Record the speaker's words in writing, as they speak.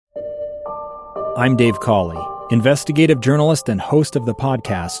I'm Dave Cawley, investigative journalist and host of the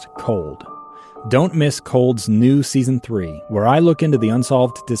podcast Cold. Don't miss Cold's new Season 3, where I look into the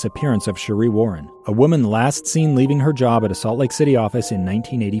unsolved disappearance of Sheree Warren, a woman last seen leaving her job at a Salt Lake City office in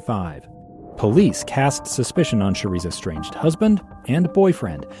 1985. Police cast suspicion on Sheree's estranged husband and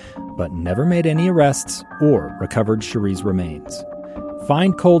boyfriend, but never made any arrests or recovered Sheree's remains.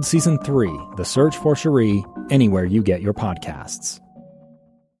 Find Cold Season 3, The Search for Sheree, anywhere you get your podcasts.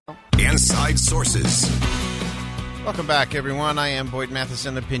 Inside Sources. Welcome back, everyone. I am Boyd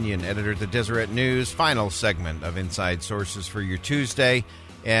Matheson, opinion editor at the Deseret News. Final segment of Inside Sources for your Tuesday.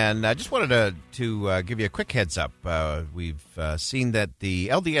 And I just wanted to give you a quick heads up. We've seen that the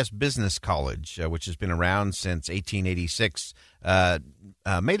LDS Business College, which has been around since 1886,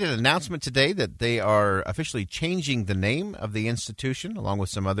 made an announcement today that they are officially changing the name of the institution, along with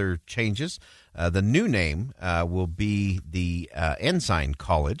some other changes. The new name will be the Ensign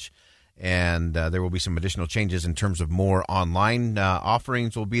College. And there will be some additional changes in terms of more online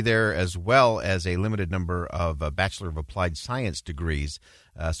offerings will be there, as well as a limited number of Bachelor of Applied Science degrees.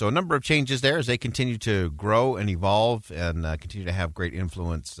 So a number of changes there as they continue to grow and evolve and continue to have great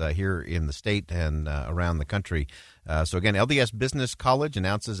influence here in the state and around the country. So again, LDS Business College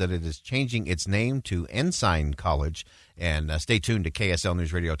announces that it is changing its name to Ensign College. And stay tuned to KSL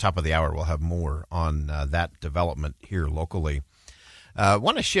News Radio. Top of the hour, we'll have more on that development here locally. I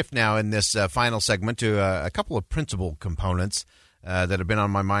want to shift now in this final segment to a couple of principal components that have been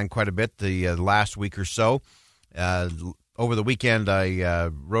on my mind quite a bit the last week or so. Over the weekend, I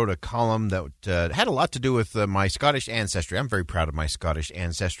wrote a column that had a lot to do with my Scottish ancestry. I'm very proud of my Scottish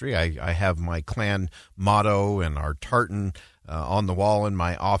ancestry. I have my clan motto and our tartan on the wall in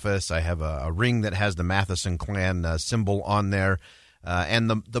my office. I have a ring that has the Matheson clan symbol on there. And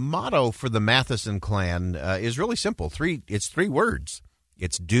the motto for the Matheson clan is really simple. It's three words.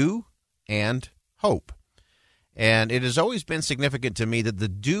 It's do and hope. And it has always been significant to me that the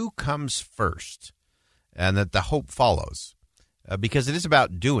do comes first and that the hope follows. Because it is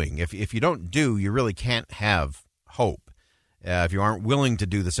about doing. If you don't do, you really can't have hope. If you aren't willing to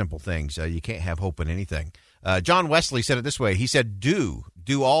do the simple things, you can't have hope in anything. John Wesley said it this way. He said, do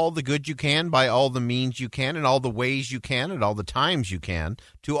all the good you can by all the means you can and all the ways you can and all the times you can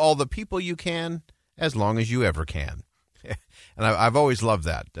to all the people you can as long as you ever can. And I've always loved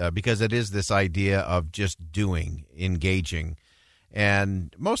that because it is this idea of just doing, engaging.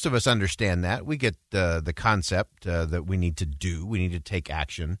 And most of us understand that. We get the concept that we need to do. We need to take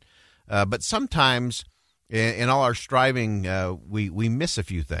action. But sometimes in all our striving, we miss a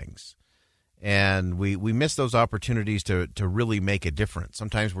few things. And we miss those opportunities to really make a difference.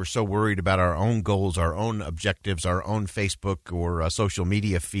 Sometimes we're so worried about our own goals, our own objectives, our own Facebook or social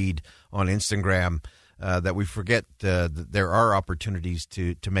media feed on Instagram that we forget that there are opportunities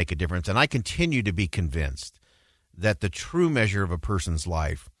to make a difference. And I continue to be convinced that the true measure of a person's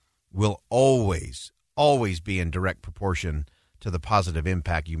life will always, always be in direct proportion to the positive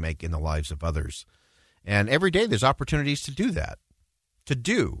impact you make in the lives of others. And every day there's opportunities to do that, to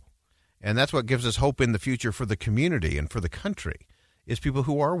do. And that's what gives us hope in the future for the community and for the country, is people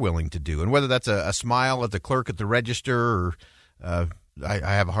who are willing to do. And whether that's a smile at the clerk at the register or I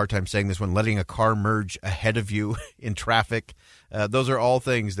have a hard time saying this one, letting a car merge ahead of you in traffic. Those are all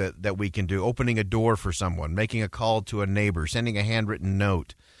things that we can do. Opening a door for someone, making a call to a neighbor, sending a handwritten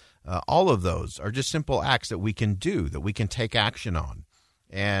note. All of those are just simple acts that we can do, that we can take action on.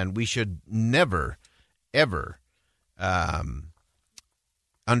 And we should never, ever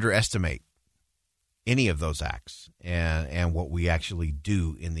underestimate any of those acts and what we actually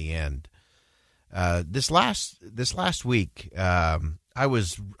do in the end. This last week, I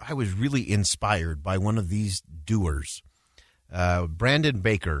was really inspired by one of these doers, Brandon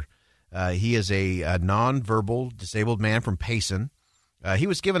Baker. He is a nonverbal disabled man from Payson. He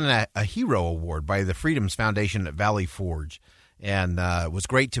was given a hero award by the Freedoms Foundation at Valley Forge, and it was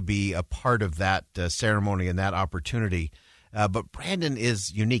great to be a part of that ceremony and that opportunity. But Brandon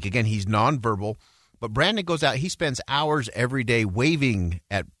is unique. Again, he's nonverbal. But Brandon goes out, he spends hours every day waving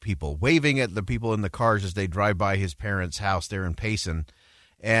at people, waving at the people in the cars as they drive by his parents' house there in Payson.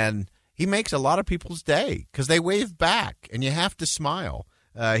 And he makes a lot of people's day because they wave back, and you have to smile.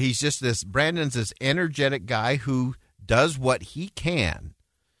 Brandon's this energetic guy who does what he can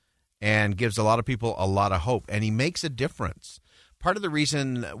and gives a lot of people a lot of hope, and he makes a difference. Part of the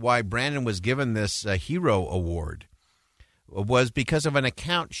reason why Brandon was given this hero award was because of an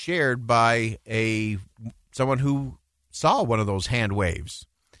account shared by someone who saw one of those hand waves.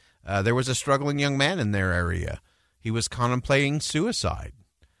 There was a struggling young man in their area. He was contemplating suicide,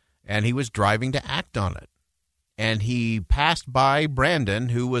 and he was driving to act on it. and he passed by Brandon,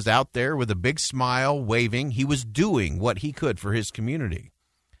 who was out there with a big smile, waving. He was doing what he could for his community.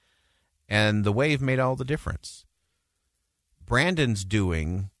 And the wave made all the difference. Brandon's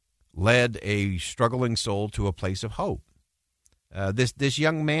doing led a struggling soul to a place of hope. This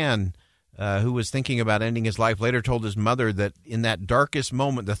young man who was thinking about ending his life later told his mother that in that darkest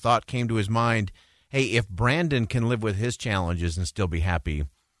moment, the thought came to his mind, hey, if Brandon can live with his challenges and still be happy,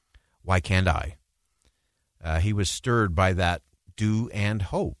 why can't I? He was stirred by that do and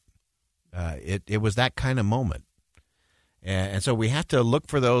hope. It was that kind of moment. And so we have to look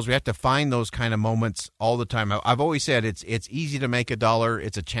for those. We have to find those kind of moments all the time. I've always said it's easy to make $1.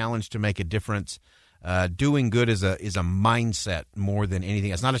 It's a challenge to make a difference. Doing good is a mindset more than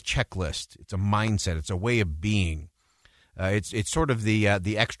anything. It's not a checklist. It's a mindset. It's a way of being. It's sort of the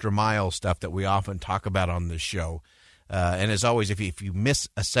extra mile stuff that we often talk about on this show. And as always, if you miss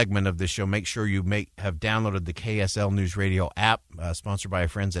a segment of this show, make sure you have downloaded the KSL News Radio app, sponsored by our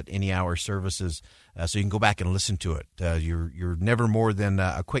friends at Any Hour Services, so you can go back and listen to it. You're never more than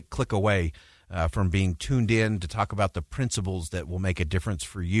a quick click away from being tuned in to talk about the principles that will make a difference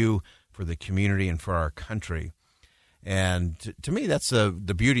for you, for the community, and for our country. And to me, that's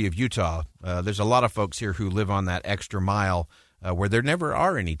the beauty of Utah. There's a lot of folks here who live on that extra mile where there never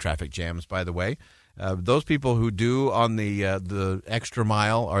are any traffic jams, by the way. Those people who do on the extra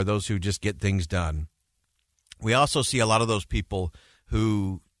mile are those who just get things done. We also see a lot of those people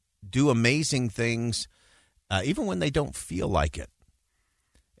who do amazing things even when they don't feel like it.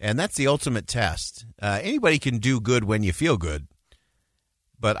 And that's the ultimate test. Anybody can do good when you feel good.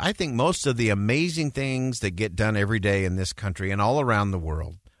 But I think most of the amazing things that get done every day in this country and all around the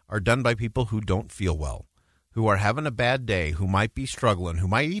world are done by people who don't feel well, who are having a bad day, who might be struggling, who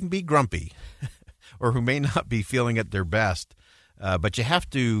might even be grumpy, or who may not be feeling at their best. But you have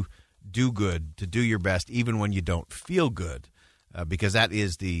to do good, to do your best, even when you don't feel good, because that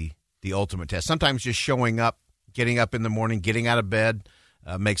is the ultimate test. Sometimes just showing up, getting up in the morning, getting out of bed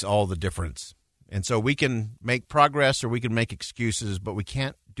makes all the difference. And so we can make progress or we can make excuses, but we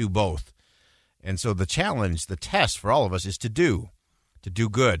can't do both. And so the challenge, the test for all of us is to do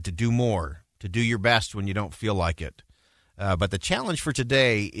good, to do more, to do your best when you don't feel like it. But the challenge for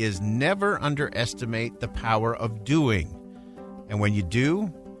today is never underestimate the power of doing. And when you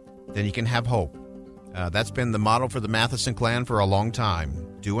do, then you can have hope. That's been the motto for the Matheson clan for a long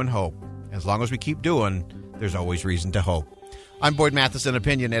time. Do and hope. As long as we keep doing, there's always reason to hope. I'm Boyd Matheson,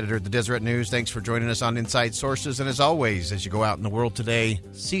 opinion editor at the Deseret News. Thanks for joining us on Inside Sources. And as always, as you go out in the world today,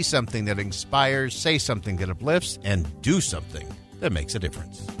 see something that inspires, say something that uplifts, and do something that makes a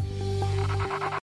difference.